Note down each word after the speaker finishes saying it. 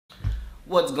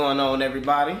What's going on,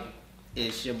 everybody?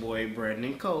 It's your boy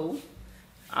Brandon Cole.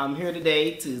 I'm here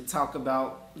today to talk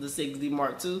about the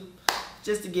 6DMark II,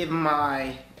 just to give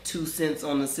my 2 cents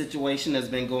on the situation that's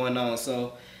been going on.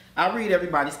 So I read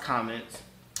everybody's comments,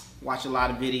 watch a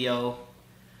lot of video.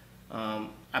 I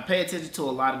pay attention to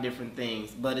a lot of different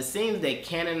things, but it seems that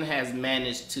Canon has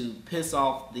managed to piss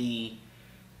off the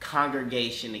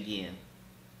congregation again.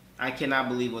 I cannot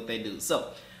believe what they do.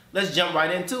 So let's jump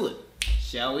right into it,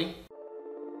 shall we?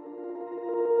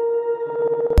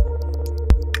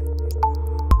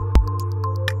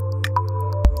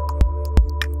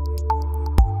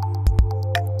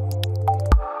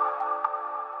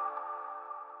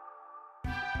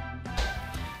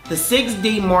 The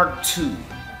 6DMark II,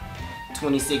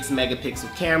 26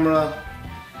 megapixel camera,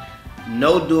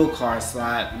 no dual card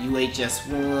slot, UHS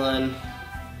 1,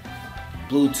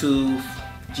 Bluetooth,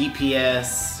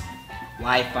 GPS,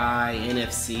 Wi-Fi,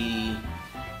 NFC,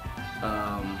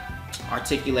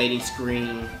 articulating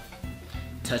screen,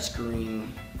 touchscreen.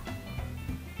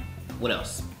 What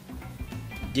else?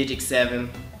 Digic 7.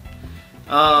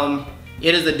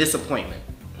 It is a disappointment.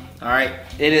 All right,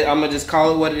 it is. I'm gonna just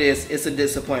call it what it is. It's a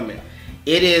disappointment.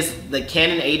 It is the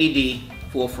Canon 80D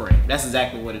full frame. That's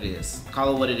exactly what it is.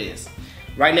 Call it what it is.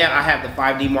 Right now, I have the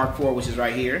 5DMark IV, which is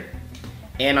right here,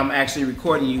 and I'm actually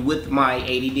recording you with my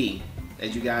 80D.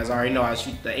 As you guys already know, I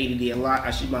shoot the 80D a lot. I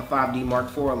shoot my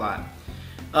 5DMark IV a lot.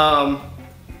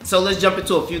 So let's jump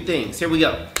into a few things. Here we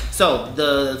go. So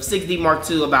the 6DMark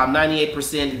II, about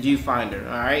 98% viewfinder.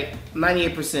 All right,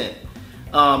 98%.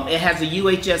 It has a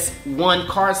UHS 1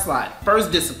 card slot.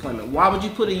 First disappointment. Why would you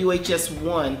put a UHS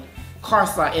 1 card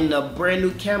slot in a brand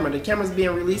new camera? The camera's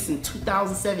being released in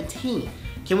 2017.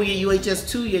 Can we get UHS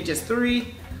 2, UHS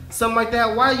 3, something like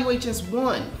that? Why UHS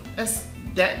 1?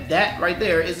 That right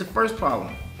there is the first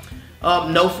problem.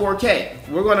 No 4K.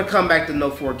 We're going to come back to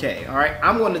no 4K. All right.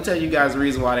 I'm going to tell you guys the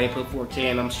reason why they put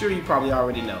 4K, and I'm sure you probably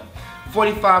already know.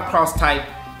 45 cross type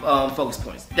focus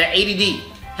points. The 80D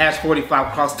has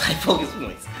 45 cross type focus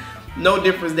points. No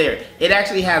difference there. It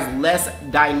actually has less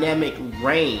dynamic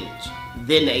range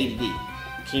than the 80D.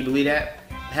 Can you believe that?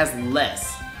 It has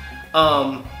less.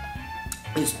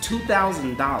 It's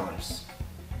 $2,000.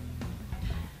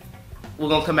 We're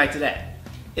gonna come back to that.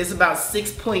 It's about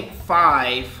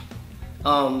 6.5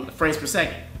 frames per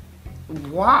second.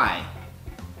 Why?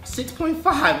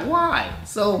 6.5. Why?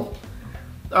 So,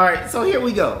 all right. So here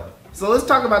we go. So let's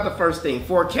talk about the first thing,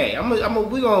 4K. We're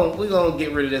gonna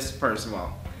get rid of this first of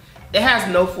all. It has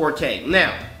no 4K.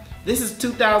 Now, this is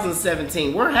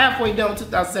 2017. We're halfway done with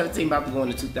 2017, about to go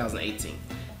into 2018.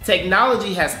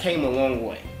 Technology has came a long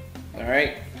way. All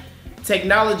right.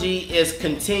 Technology is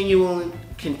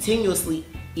continuously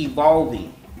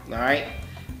evolving. All right.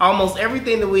 Almost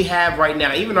everything that we have right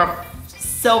now, even our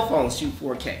cell phones, shoot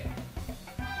 4K.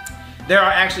 There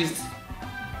are actually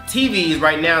TVs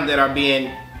right now that are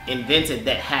being invented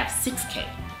that have 6K.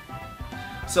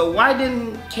 So why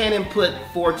didn't Canon put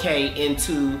 4K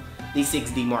into the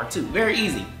 6DMark II? Very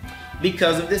easy.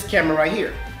 Because of this camera right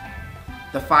here,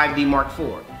 the 5DMark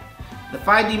IV. The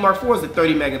 5DMark IV is a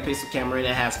 30 megapixel camera and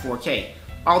it has 4K.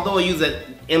 Although it uses an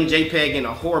MJPEG and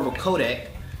a horrible codec,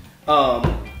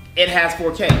 it has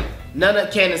 4K. None of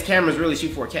Canon's cameras really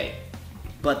shoot 4K,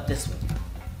 but this one.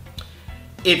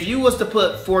 If you was to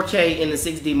put 4K in the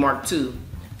 6DMark II,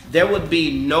 there would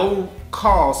be no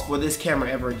cause for this camera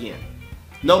ever again.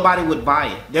 Nobody would buy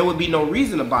it. There would be no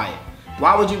reason to buy it.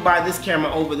 Why would you buy this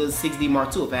camera over the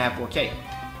 6DMark II if it had 4K?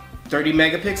 30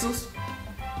 megapixels?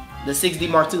 The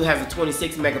 6DMark II has a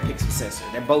 26 megapixel sensor.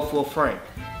 They're both full frame.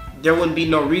 There wouldn't be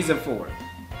no reason for it.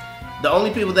 The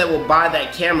only people that will buy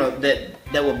that camera,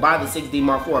 that will buy the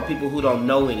 6DMark IV, are people who don't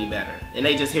know any better. And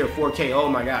they just hear 4K, oh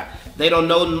my God. They don't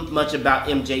know much about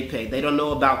MJPEG. They don't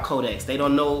know about codecs. They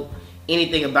don't know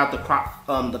anything about the crop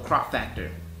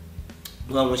factor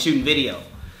when shooting video.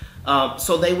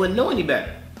 So they wouldn't know any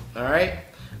better. All right.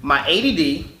 My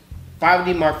 80D,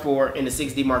 5DMark IV, and the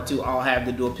 6DMark II all have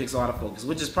the dual pixel autofocus,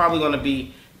 which is probably going to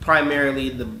be primarily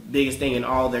the biggest thing in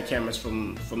all their cameras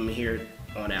from here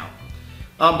on out.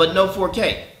 But no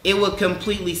 4K. It would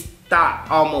completely stop,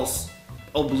 almost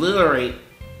obliterate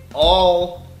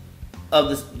all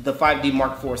of the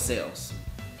 5DMark IV sales.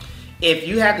 If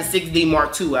you have the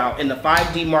 6DMark II out and the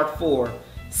 5DMark IV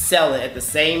sell it at the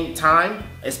same time,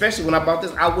 especially when I bought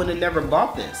this, I would have never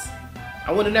bought this.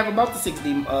 I would have never bought the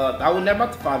 6D. I would never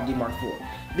bought the 5DMark IV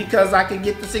because I could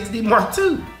get the 6DMark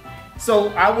II. So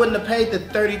I wouldn't have paid the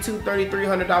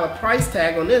 $3,300 price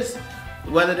tag on this,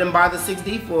 rather than buy the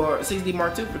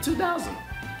 6DMark II for $2,000.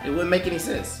 It wouldn't make any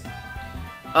sense.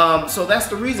 So that's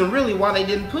the reason really why they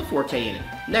didn't put 4K in it.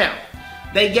 Now,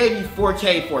 They gave you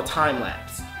 4K for time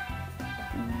lapse.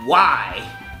 Why?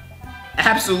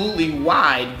 Absolutely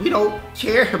why? We don't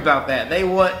care about that. We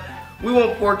want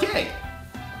 4K.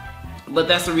 But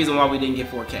that's the reason why we didn't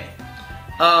get 4K.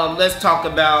 Let's talk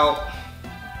about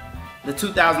the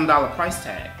 $2,000 price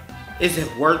tag. Is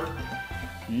it worth it?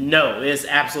 No, it's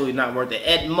absolutely not worth it.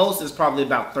 At most, it's probably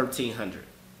about $1,300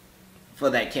 for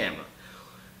that camera.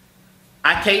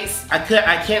 I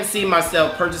can't see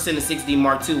myself purchasing the 6D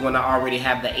Mark II when I already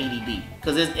have the 80D,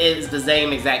 because it is the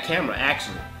same exact camera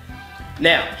actually.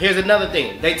 Now, here's another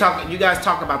thing. You guys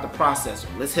talk about the processor.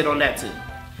 Let's hit on that too.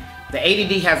 The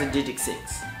 80D has a Digic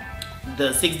 6.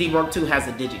 The 6D Mark II has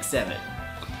a Digic 7.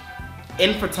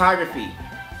 In photography,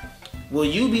 will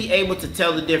you be able to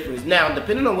tell the difference? Now,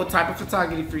 depending on what type of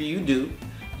photography you do,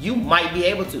 you might be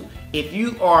able to. If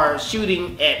you are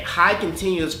shooting at high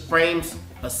continuous frames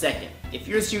a second, if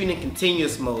you're shooting in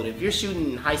continuous mode, if you're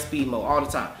shooting in high speed mode all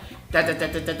the time,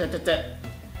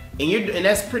 and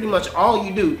that's pretty much all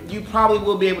you do, you probably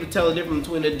will be able to tell the difference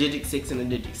between a Digic 6 and a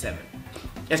Digic 7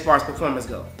 as far as performance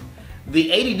goes.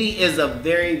 The 80D is a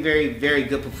very, very, very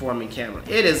good performing camera.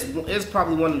 It's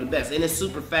probably one of the best, and it's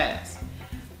super fast.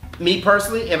 Me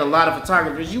personally, and a lot of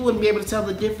photographers, you wouldn't be able to tell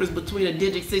the difference between a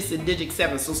Digic 6 and Digic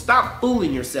 7. So stop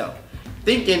fooling yourself,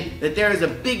 thinking that there is a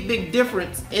big, big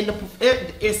difference in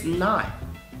it's not.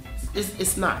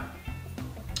 It's not.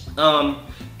 And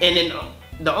then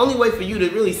the only way for you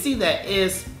to really see that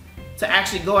is to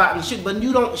actually go out and shoot, but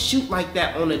you don't shoot like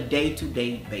that on a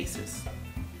day-to-day basis.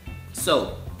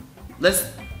 So let's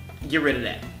get rid of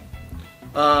that.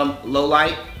 Low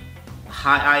light,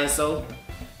 high ISO,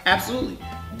 absolutely.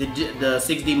 The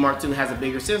 6D Mark II has a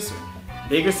bigger sensor.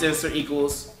 Bigger sensor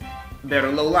equals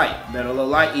better low light. Better low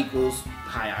light equals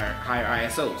higher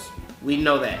ISOs. We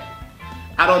know that.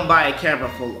 I don't buy a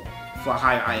camera for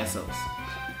higher ISOs.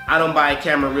 I don't buy a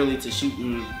camera really to shoot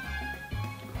in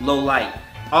low light.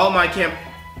 All my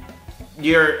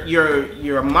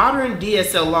your modern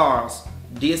DSLRs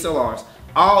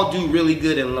all do really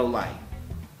good in low light.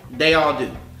 They all do.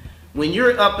 When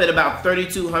you're up at about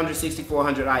 3200,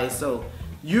 6400 ISO,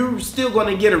 you're still going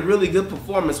to get a really good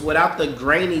performance without the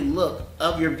grainy look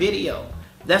of your video.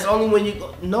 That's only when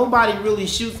nobody really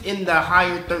shoots in the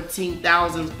higher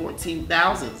 13,000s,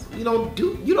 14,000s. You don't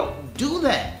do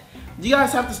that. You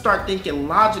guys have to start thinking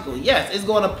logical. Yes, it's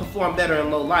going to perform better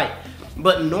in low light,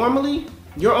 but normally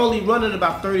you're only running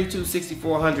about 32,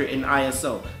 6400 in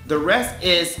ISO. The rest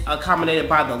is accommodated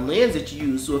by the lens that you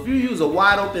use. So if you use a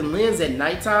wide open lens at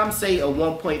nighttime, say a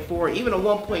 1.4, even a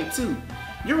 1.2,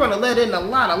 you're going to let in a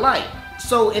lot of light.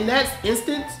 So in that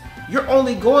instance, you're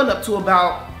only going up to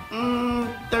about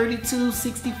 32,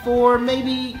 64,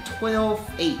 maybe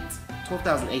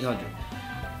 12,800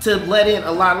 to let in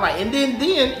a lot of light. And then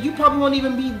you probably won't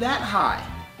even be that high.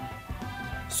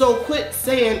 So quit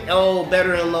saying, oh,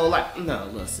 better in low light. No,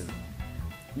 listen.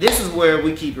 This is where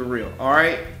we keep it real, all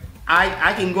right?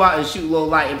 I can go out and shoot low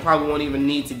light and probably won't even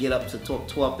need to get up to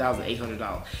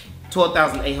 $12,800.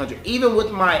 $12,800, even with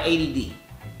my 80D.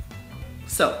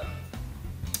 So,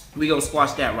 we're going to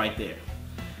squash that right there.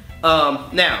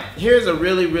 Now, here's a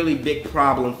really, really big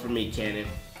problem for me, Canon.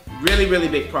 Really, really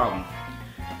big problem.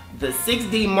 The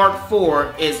 6D Mark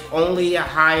IV is only a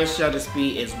higher shutter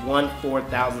speed, is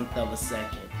 1/4000th of a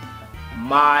second.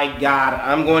 My God,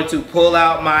 I'm going to pull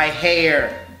out my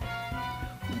hair.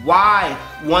 Why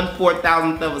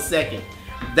 1/4000th of a second?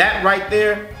 That right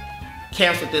there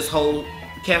canceled this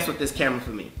camera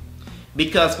for me.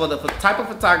 Because for the type of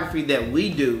photography that we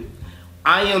do,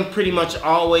 I am pretty much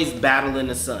always battling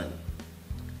the sun.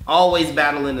 Always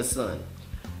battling the sun.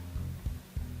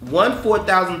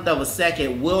 1/4000th of a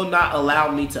second will not allow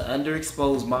me to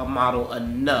underexpose my model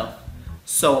enough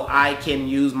so I can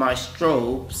use my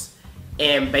strobes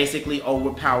and basically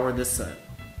overpower the sun.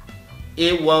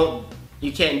 It won't,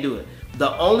 you can't do it.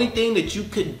 The only thing that you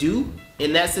could do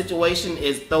in that situation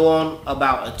is throw on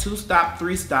about a 2-stop,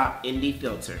 3-stop ND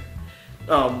filter.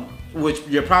 Which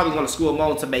you're probably going to screw them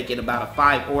on to make it about a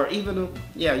 5 or even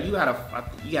you got a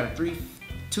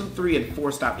 2, 3, and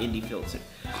 4-stop ND filter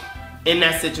in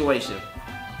that situation.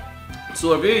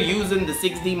 So if you're using the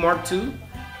 6D Mark II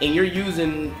and you're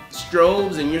using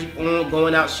strobes and you're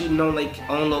going out shooting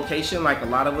on location like a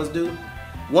lot of us do,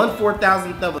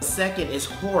 1/4000th of a second is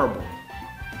horrible.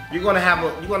 You're gonna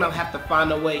have to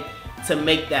find a way to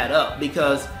make that up,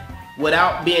 because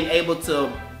without being able to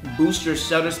boost your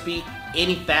shutter speed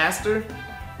any faster,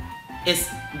 it's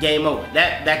game over.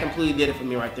 That completely did it for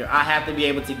me right there. I have to be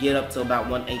able to get up to about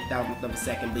 1/8000th of a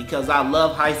second because I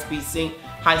love high speed sync.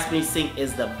 High speed sync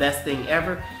is the best thing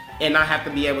ever, and I have to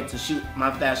be able to shoot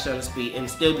my fast shutter speed and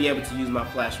still be able to use my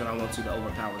flash when I want to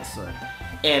overpower the sun.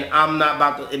 And I'm not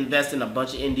about to invest in a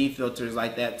bunch of ND filters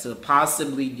like that to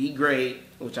possibly degrade,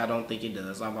 which I don't think it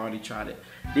does. I've already tried it.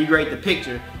 Degrade the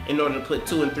picture in order to put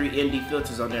 2 and 3 ND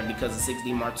filters on there because the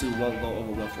 6DMark II won't go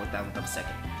over 1/4000th of a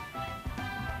second.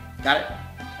 Got it?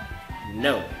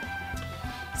 No.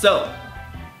 So,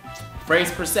 frames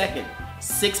per second,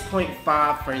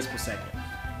 6.5 frames per second.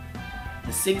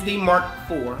 The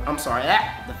 6DMark IV,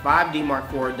 the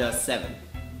 5DMark IV does 7.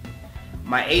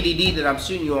 My ADD that I'm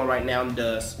shooting you on right now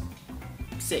does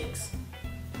 6.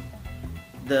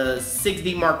 The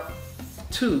 6DMark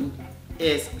II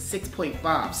is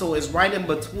 6.5, so it's right in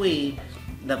between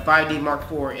the 5DMark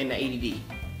IV and the ADD.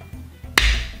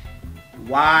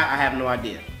 Why? I have no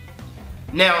idea.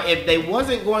 Now, if they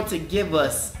wasn't going to give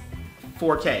us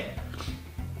 4K,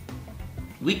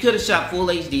 we could have shot full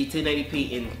HD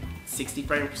 1080p in 60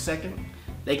 frames per second.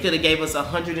 They could have gave us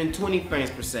 120 frames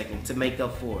per second to make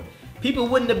up for it. People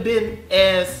wouldn't have been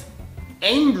as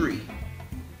angry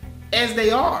as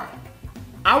they are.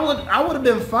 I would have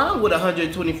been fine with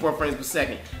 124 frames per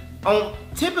second.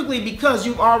 Typically because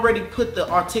you've already put the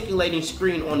articulating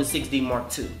screen on the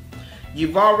 6DMark II.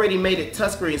 You've already made it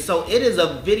touchscreen, so it is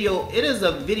a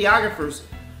videographer's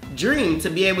dream to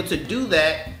be able to do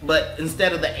that, but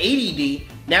instead of the ADD,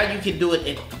 now you can do it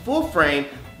in full frame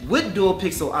with dual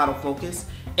pixel autofocus,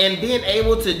 and being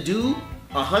able to do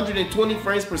 120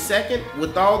 frames per second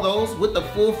with all those, with the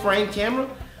full frame camera,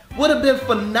 would have been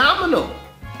phenomenal.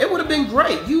 It would have been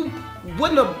great. You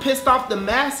wouldn't have pissed off the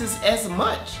masses as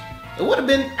much. It would have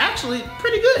been actually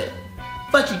pretty good,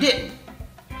 but you didn't.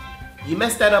 You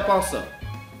messed that up also.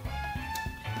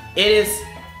 It is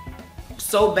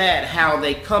so bad how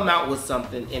they come out with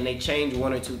something and they change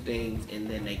 1 or 2 things and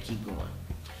then they keep going.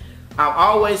 I've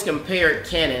always compared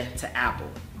Canon to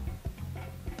Apple.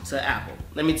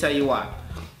 Let me tell you why.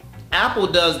 Apple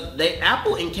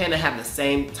and Canon have the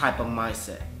same type of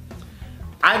mindset.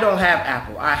 I don't have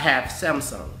Apple, I have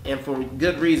Samsung, and for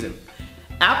good reason.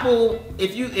 Apple,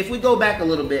 if we go back a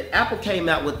little bit, Apple came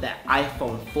out with the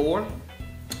iPhone 4,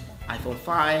 iPhone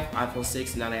 5, iPhone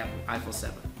 6, now they have iPhone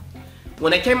 7.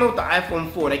 When they came out with the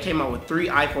iPhone 4, they came out with 3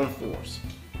 iPhone 4s.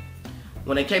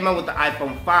 When they came out with the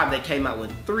iPhone 5, they came out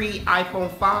with 3 iPhone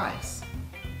 5s.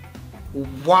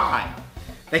 Why?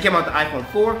 They came out with the iPhone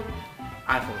 4,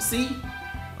 iPhone C,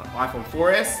 iPhone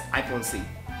 4S, iPhone C.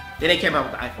 Then they came out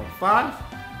with the iPhone 5,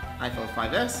 iPhone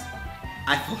 5S,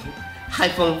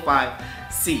 iPhone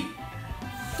 5C.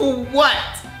 For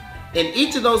what? In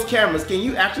each of those cameras, can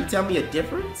you actually tell me a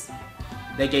difference?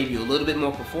 They gave you a little bit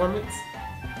more performance,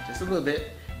 just a little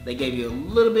bit. They gave you a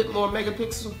little bit more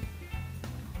megapixel.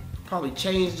 Probably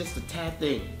changed just a tad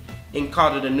thing and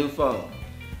called it a new phone.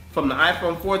 From the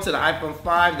iPhone 4 to the iPhone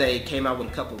 5, they came out with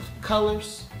a couple of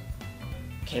colors,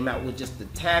 came out with just a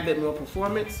tad bit more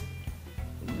performance,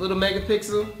 a little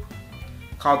megapixel,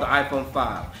 called the iPhone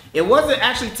 5. It wasn't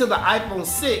actually till the iPhone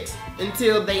 6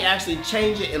 until they actually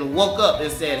changed it and woke up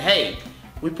and said, hey,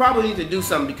 we probably need to do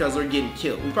something because we're getting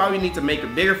killed. We probably need to make a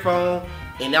bigger phone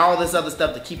and all this other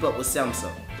stuff to keep up with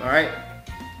Samsung, all right?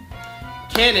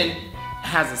 Canon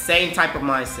has the same type of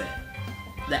mindset,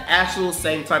 the actual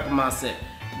same type of mindset.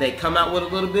 They come out with a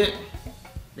little bit,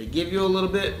 they give you a little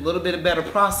bit of better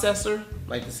processor,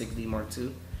 like the 6DMark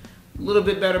II, a little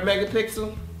bit better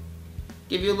megapixel,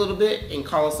 give you a little bit, and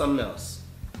call it something else.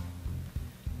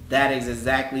 That is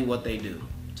exactly what they do,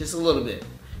 just a little bit.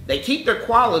 They keep their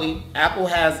quality. Apple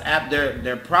has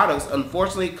their products,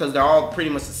 unfortunately, because they're all pretty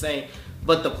much the same,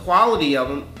 but the quality of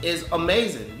them is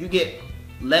amazing. You get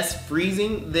less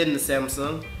freezing than the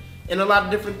Samsung, and a lot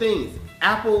of different things.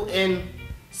 Apple and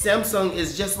Samsung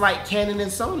is just like Canon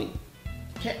and Sony,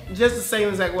 just the same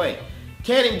exact way.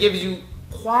 Canon gives you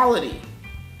quality.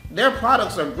 Their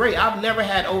products are great. I've never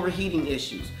had overheating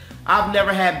issues. I've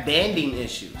never had banding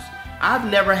issues. I've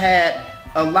never had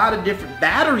a lot of different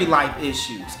battery life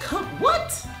issues.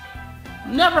 What?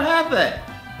 Never had that.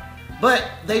 But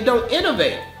they don't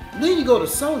innovate. Then you go to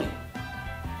Sony.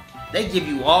 They give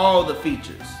you all the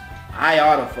features. Eye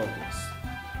autofocus,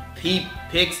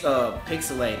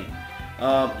 pixelating,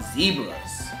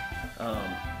 zebras,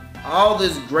 all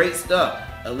this great stuff.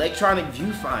 Electronic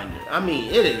viewfinder. I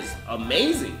mean, it is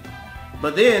amazing.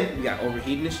 But then you got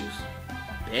overheating issues,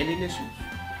 banding issues,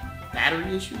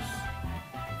 battery issues,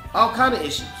 all kind of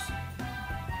issues.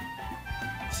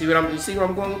 You see where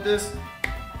I'm going with this?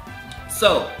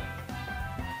 So,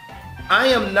 I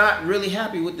am not really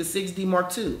happy with the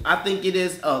 6DMark II. I think it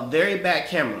is a very bad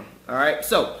camera. Alright,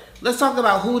 so let's talk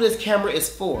about who this camera is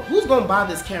for. Who's gonna buy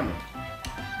this camera?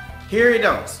 Here it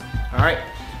goes. Alright.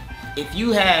 If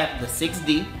you have the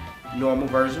 6D, normal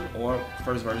version or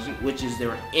first version, which is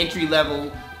their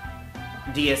entry-level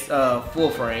full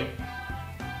frame.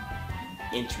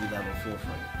 Entry-level full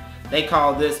frame. They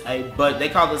call this they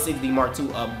call the 6D Mark II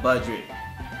a budget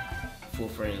full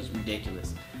frame. It's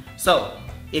ridiculous. So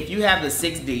if you have the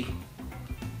 6D,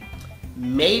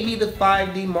 maybe the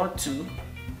 5D Mark II,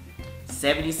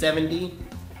 77D,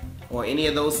 or any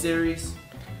of those series,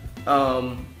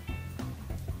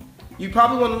 you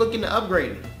probably want to look into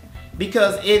upgrading,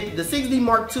 because if the 6D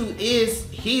Mark II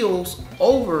heals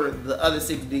over the other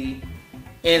 6D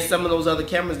and some of those other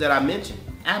cameras that I mentioned,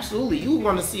 absolutely, you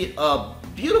want to see a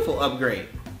beautiful upgrade.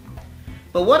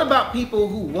 But what about people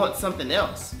who want something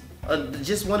else,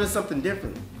 just wanted something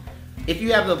different? If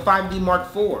you have the 5D Mark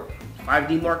IV,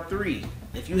 5D Mark III,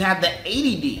 if you have the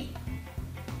 80D,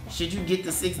 should you get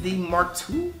the 6D Mark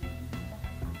II?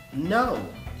 No,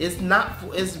 it's not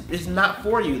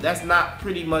for you. That's not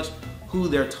pretty much who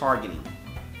they're targeting.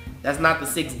 That's not the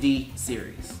 6D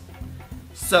series.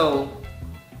 So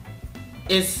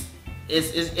it's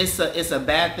a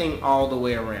bad thing all the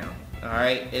way around. All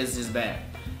right, it's just bad.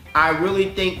 I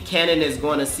really think Canon is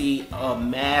going to see a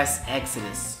mass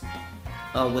exodus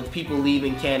with people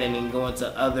leaving Canon and going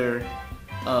to other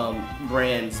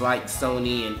brands like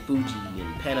Sony and Fuji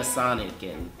and Panasonic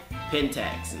and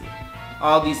Pentax and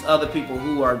all these other people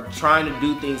who are trying to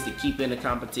do things to keep in the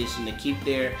competition, to keep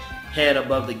their head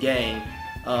above the game,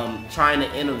 trying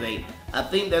to innovate. I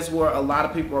think that's where a lot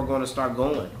of people are going to start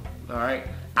going. All right,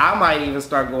 I might even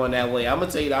start going that way. I'm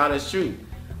gonna tell you the honest truth.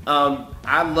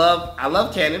 I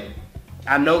love Canon.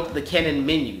 I know the Canon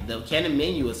menu. The Canon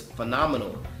menu is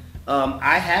phenomenal.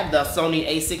 I have the Sony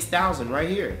a6000 right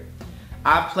here.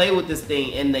 I play with this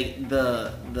thing, and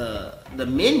the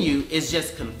menu is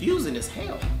just confusing as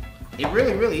hell. It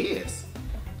really, really is,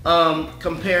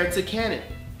 compared to Canon.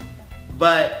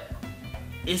 But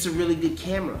it's a really good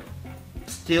camera.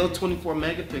 Still 24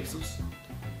 megapixels,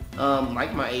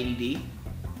 like my 80D.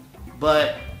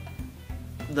 But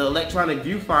the electronic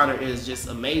viewfinder is just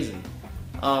amazing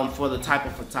for the type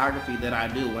of photography that I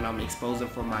do when I'm exposing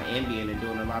for my ambient and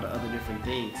doing a lot of other different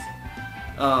things.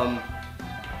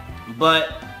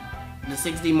 But the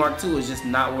 6D Mark II is just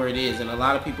not where it is, and a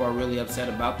lot of people are really upset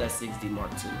about that 6D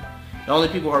Mark II. The only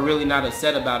people who are really not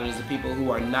upset about it is the people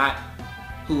who are not,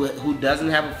 who doesn't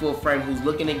have a full frame, who's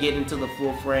looking to get into the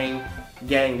full frame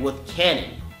game with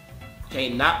Canon. Okay,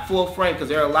 not full frame, because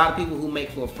there are a lot of people who make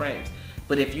full frames.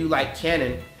 But if you like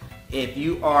Canon, if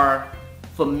you are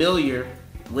familiar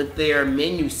with their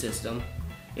menu system,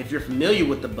 if you're familiar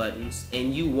with the buttons,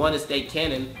 and you want to stay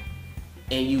Canon,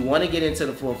 and you want to get into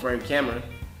the full frame camera,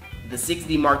 the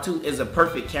 6D Mark II is a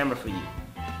perfect camera for you.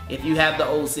 If you have the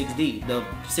old 6D, the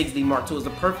 6D Mark II is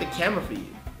a perfect camera for you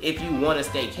if you want to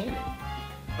stay Canon.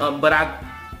 But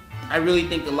I really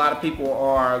think a lot of people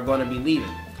are going to be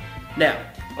leaving. Now,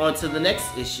 on to the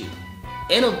next issue.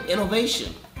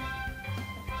 Innovation.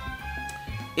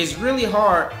 It's really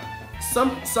hard.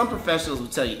 Some professionals will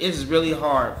tell you it's really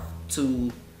hard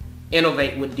to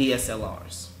innovate with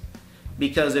DSLRs,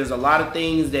 because there's a lot of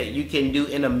things that you can do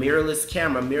in a mirrorless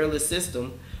camera, mirrorless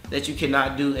system, that you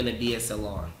cannot do in a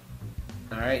DSLR.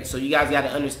 Alright, so you guys got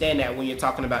to understand that when you're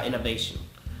talking about innovation.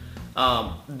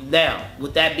 Now,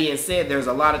 with that being said, there's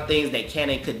a lot of things that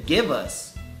Canon could give us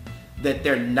that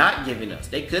they're not giving us.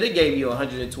 They could have gave you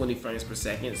 120 frames per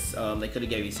second. They could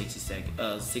have gave you 60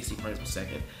 frames per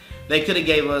second. They could have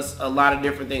gave us a lot of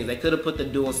different things. They could have put the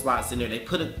dual slots in there. They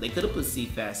could have put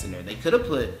CFast in there. They could have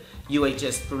put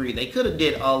UHS 3. They could have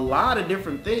did a lot of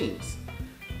different things,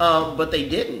 but they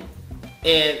didn't.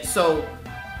 And so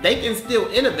they can still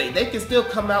innovate. They can still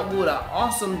come out with an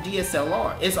awesome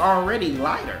DSLR. It's already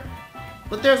lighter,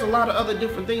 but there's a lot of other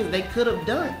different things they could have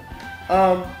done,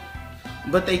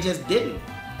 but they just didn't.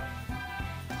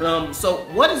 So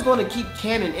what is going to keep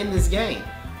Canon in this game?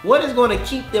 What is going to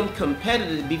keep them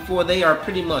competitive before they are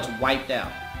pretty much wiped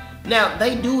out? Now,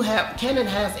 Canon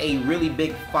has a really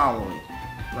big following,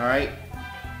 all right?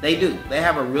 They do. They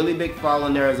have a really big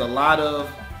following. There's a lot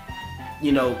of,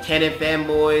 Canon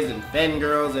fanboys and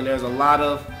fangirls, and there's a lot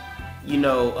of,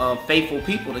 faithful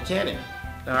people to Canon,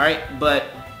 all right? But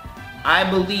I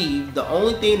believe the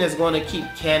only thing that's going to keep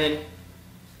Canon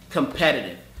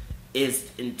competitive is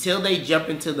until they jump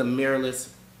into the mirrorless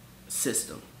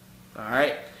system, all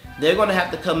right? They're going to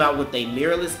have to come out with a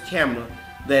mirrorless camera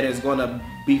that is going to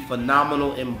be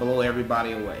phenomenal and blow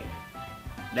everybody away.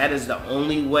 That is the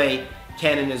only way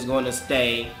Canon is going to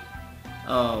stay.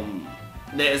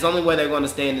 There's the only way they're going to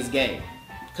stay in this game,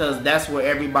 because that's where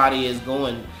everybody is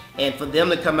going. And for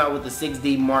them to come out with the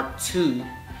 6D Mark II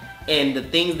and the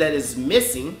things that is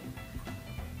missing,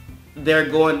 they're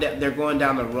going down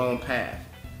the wrong path.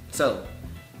 So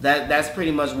that's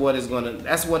pretty much what it's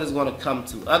gonna come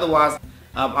to. Otherwise,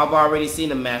 I've already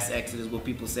seen a mass exodus with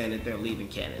people saying that they're leaving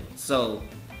Canon. So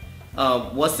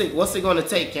what's it gonna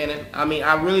take, Canon? I mean,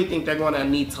 I really think they're gonna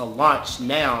need to launch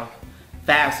now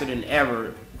faster than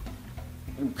ever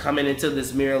coming into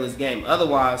this mirrorless game.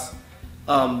 Otherwise,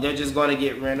 they're just gonna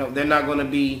get ran over. They're not gonna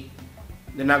be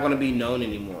known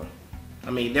anymore. I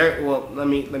mean, let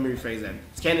me rephrase that.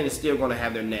 Canon is still gonna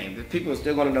have their name. The people are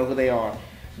still gonna know who they are.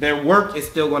 Their work is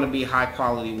still gonna be high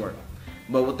quality work.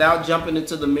 But without jumping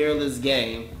into the mirrorless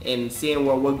game and seeing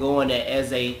where we're going at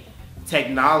as a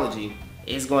technology,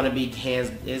 it's gonna be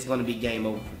game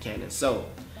over for Canon. So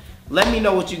let me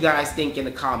know what you guys think in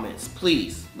the comments.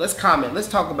 Please, let's comment. Let's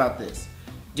talk about this.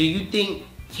 Do you think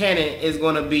Canon is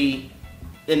gonna be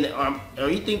in the, or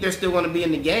you think they're still gonna be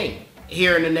in the game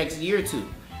here in the next year or two?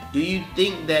 Do you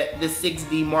think that the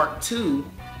 6DMark II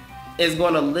is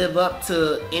gonna live up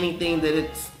to anything that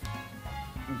it's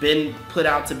been put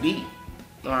out to be?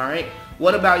 All right.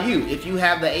 What about you? If you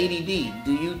have the 80D,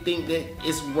 do you think that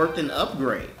it's worth an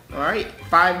upgrade? All right.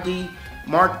 5D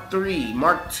Mark III,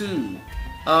 Mark II.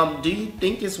 Do you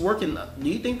think it's working? Do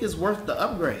you think it's worth the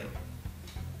upgrade?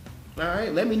 All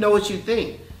right. Let me know what you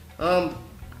think.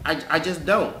 I just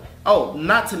don't. Oh,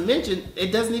 not to mention,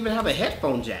 it doesn't even have a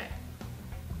headphone jack.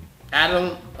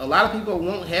 A lot of people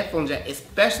want headphone jack,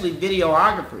 especially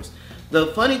videographers. The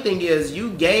funny thing is,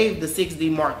 you gave the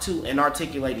 6DMark II an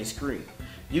articulating screen.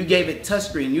 You gave it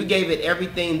touchscreen. You gave it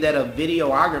everything that a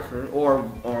videographer or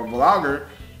vlogger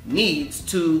needs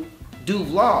to do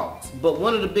vlogs. But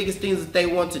one of the biggest things that they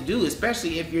want to do,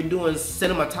 especially if you're doing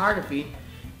cinematography,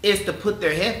 is to put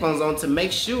their headphones on to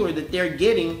make sure that they're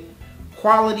getting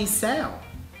quality sound.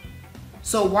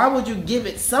 So why would you give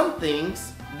it some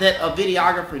things that a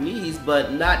videographer needs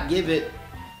but not give it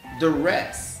the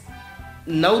rest?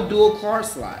 No dual card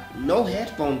slot, no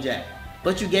headphone jack,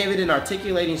 but you gave it an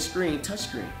articulating screen,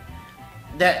 touchscreen.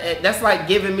 That's like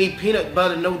giving me peanut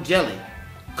butter, no jelly,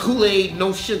 Kool-Aid,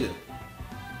 no sugar.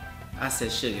 I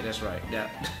said sugar, that's right. Yeah.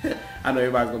 I know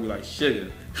everybody's gonna be like,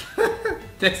 sugar.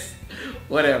 That's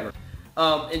whatever.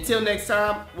 Until next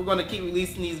time, we're gonna keep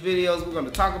releasing these videos. We're gonna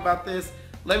talk about this.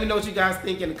 Let me know what you guys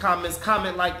think in the comments.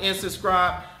 Comment, like, and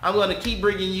subscribe. I'm gonna keep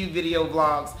bringing you video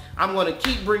vlogs. I'm gonna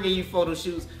keep bringing you photo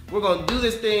shoots. We're gonna do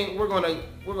this thing. We're gonna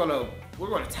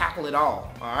tackle it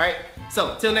all. All right.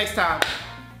 So till next time,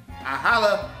 I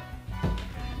holla.